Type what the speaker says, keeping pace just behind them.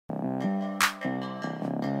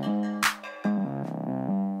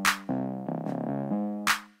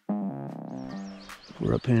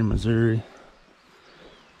We're up here in Missouri.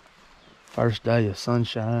 First day of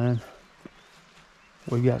sunshine.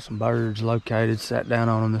 We got some birds located, sat down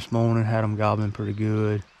on them this morning, had them gobbling pretty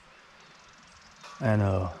good. And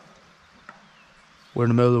we're in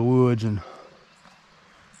the middle of the woods and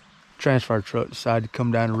transfer truck decided to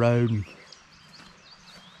come down the road and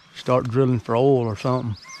start drilling for oil or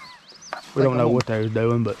something. We don't know what they was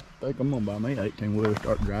doing, but I think I'm gonna buy me 18-wheeler,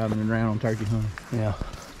 start driving it around on turkey hunting. Yeah.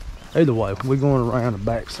 Either way, we're going around the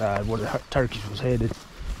backside where the turkeys was headed.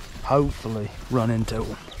 Hopefully run into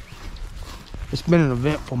them. It's been an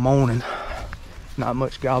eventful morning. Not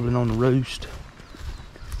much gobbling on the roost,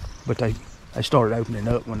 but they started opening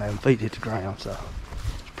up when their feet hit the ground, so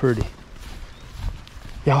it's pretty.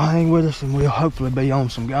 Y'all hang with us and we'll hopefully be on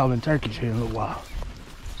some gobbling turkeys here in a little while.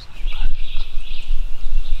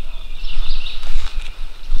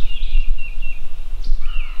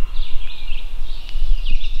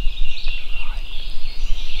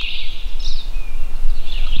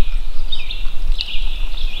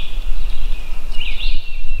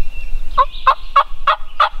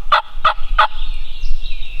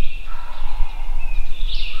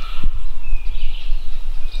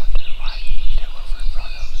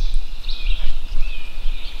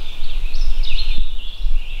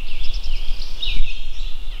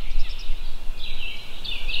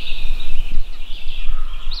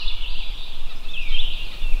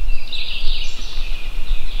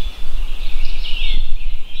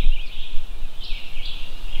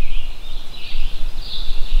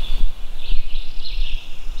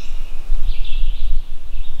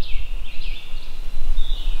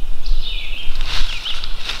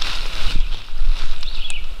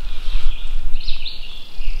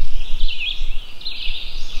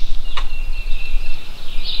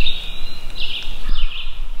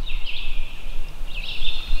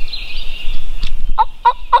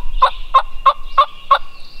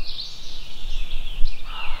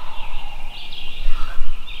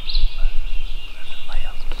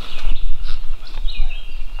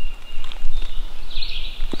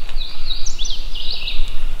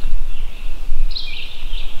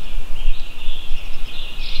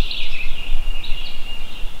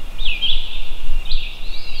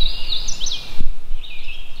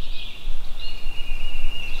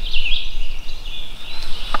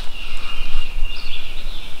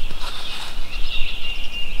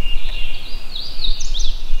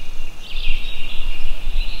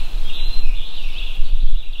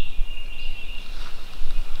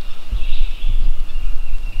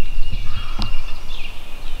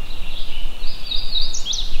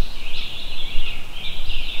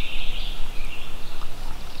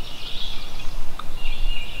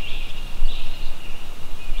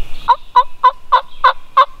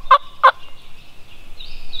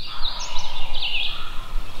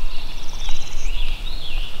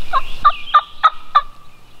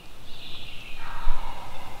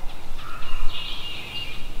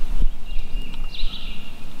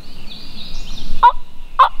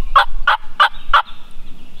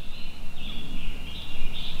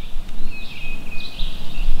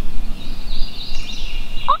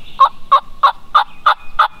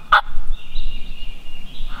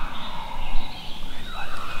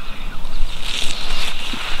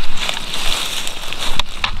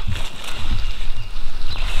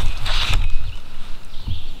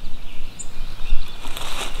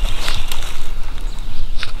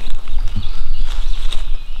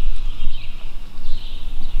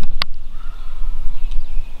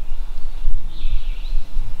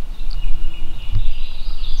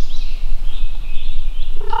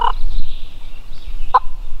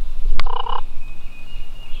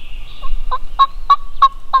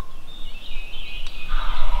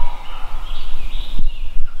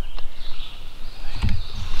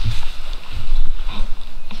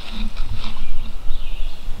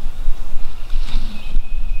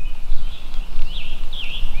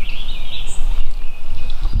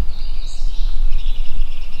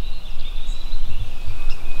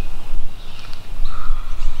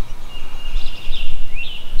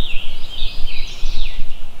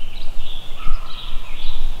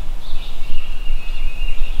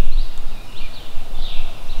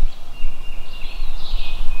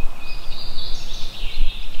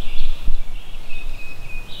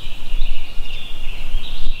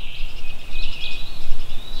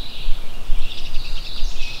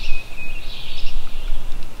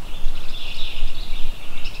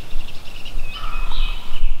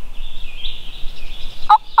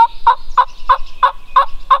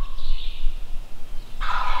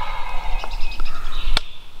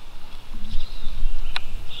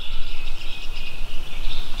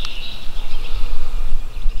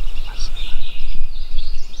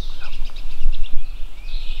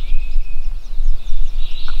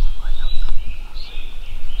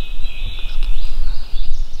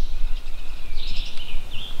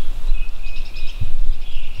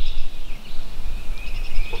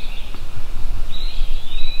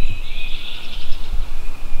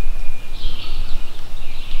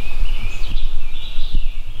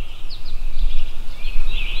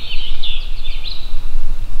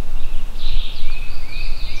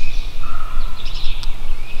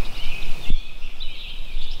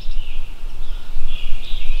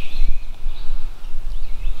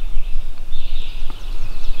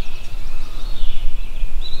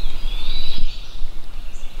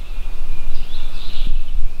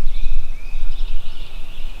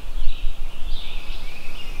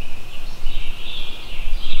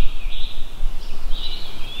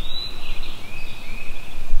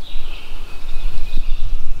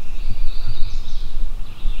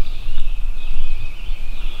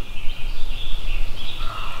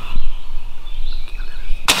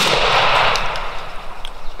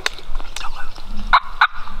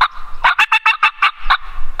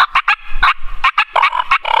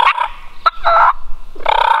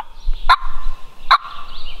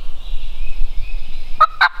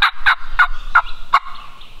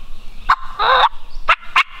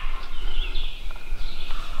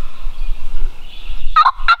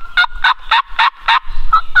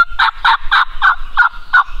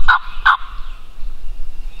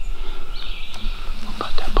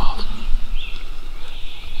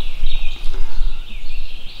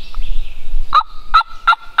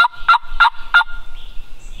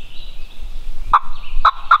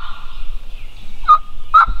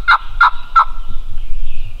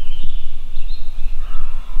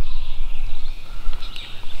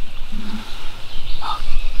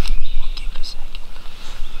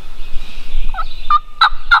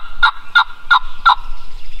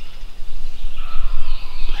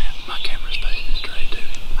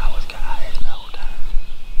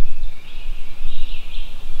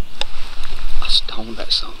 Stone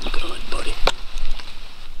that something good, buddy.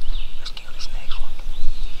 Let's kill this next one.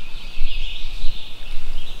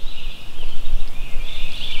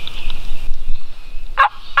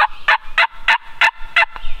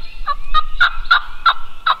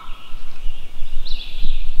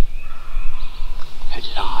 Is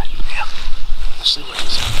it hot? Yeah. Let's see what it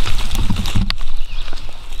is.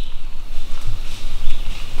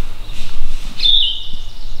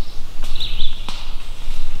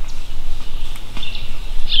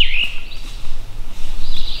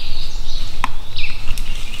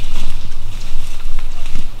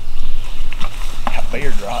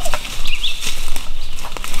 Beard rot.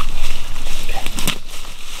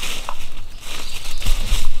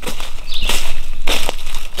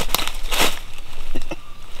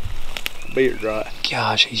 Beard rot.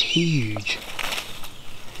 Gosh, he's huge.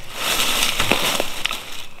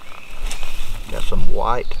 Got some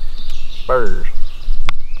white spurs.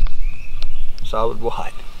 Solid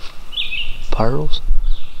white. Pearls?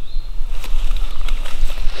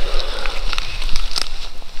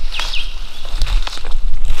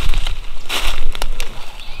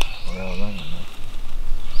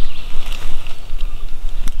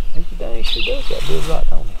 Dang, sure does got good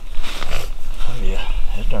right on it. Oh yeah,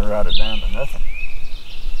 it's done rot it down to nothing.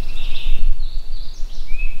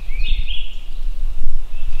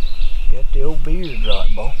 Got the old beard rot,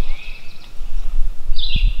 boy.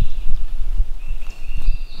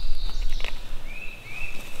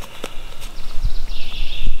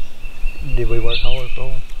 Did we work hard for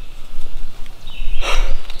him?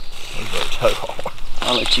 We worked so hard.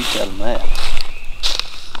 I'll let you tell him that.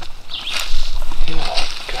 God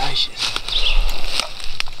gracious.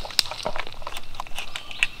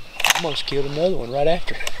 Almost killed another one right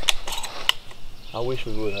after. I wish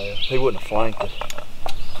we would have. He wouldn't have flanked us.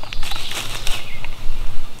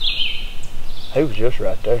 He was just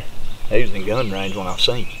right there. He was in gun range when I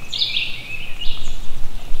seen him.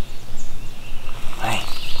 Man.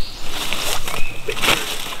 Big bird.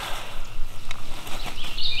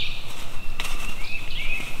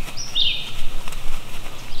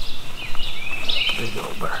 Big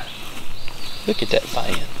old bird. Look at that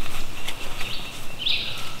fan.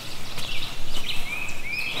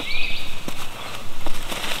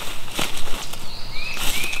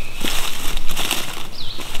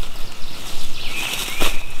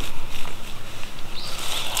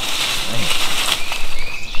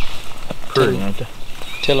 Pretty, ain't they?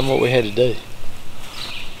 Tell them what we had to do.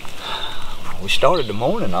 We started the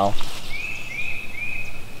morning off.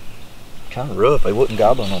 Kind of rough. They wasn't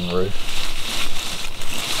gobbling on the roof.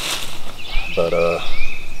 But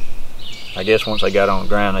I guess once they got on the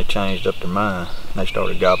ground, they changed up their mind. They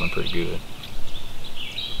started gobbling pretty good.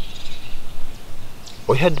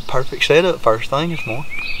 We had the perfect setup first thing this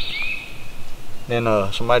morning. Then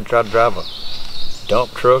somebody tried to drive a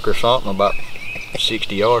dump truck or something about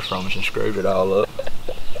 60 yards from us and screwed it all up.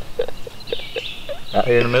 Out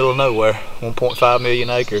here in the middle of nowhere, 1.5 million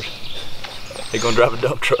acres. They're gonna drive a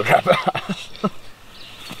dump truck right by us.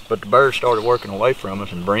 But the birds started working away from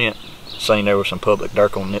us, and Brent seen there was some public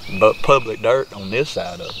dirt on this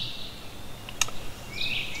side of it.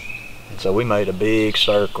 And so we made a big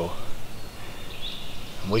circle.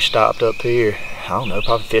 And we stopped up here, I don't know,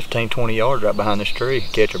 probably 15, 20 yards right behind this tree,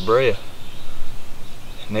 catch a breath.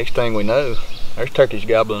 Next thing we know, there's turkeys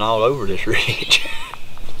gobbling all over this ridge.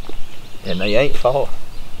 And they ain't far.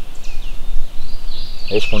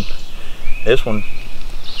 This one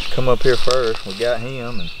come up here first. We got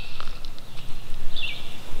him, and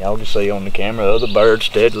y'all can see on the camera the other bird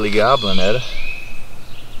steadily gobbling at us.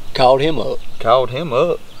 Called him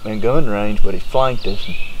up in gun range, but he flanked us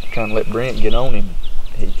and trying to let Brent get on him.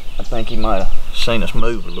 I think he might have seen us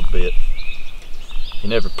move a little bit. He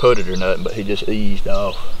never put it or nothing, but he just eased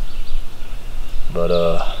off. But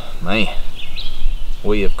man,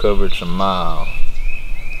 we have covered some miles.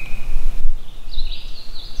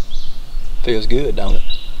 Feels good, don't it?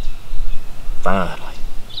 Finally.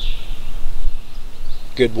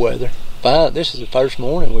 Good weather. Fine. This is the first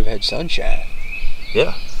morning we've had sunshine.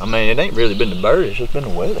 Yeah, I mean, it ain't really been the birds, it's just been the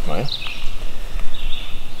weather, man.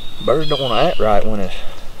 Birds don't want to act right when it's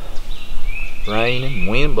raining,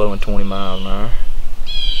 wind blowing 20 miles an hour.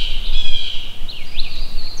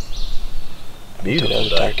 Beautiful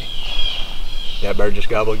day. Turkey. That bird just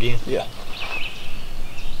gobbled again? Yeah.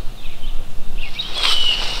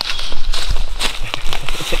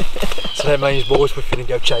 So that means, boys, we're finna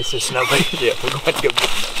go chase this snow bear. Yeah, we're going to go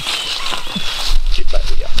get back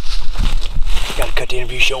to y'all. Gotta cut the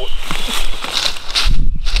interview short.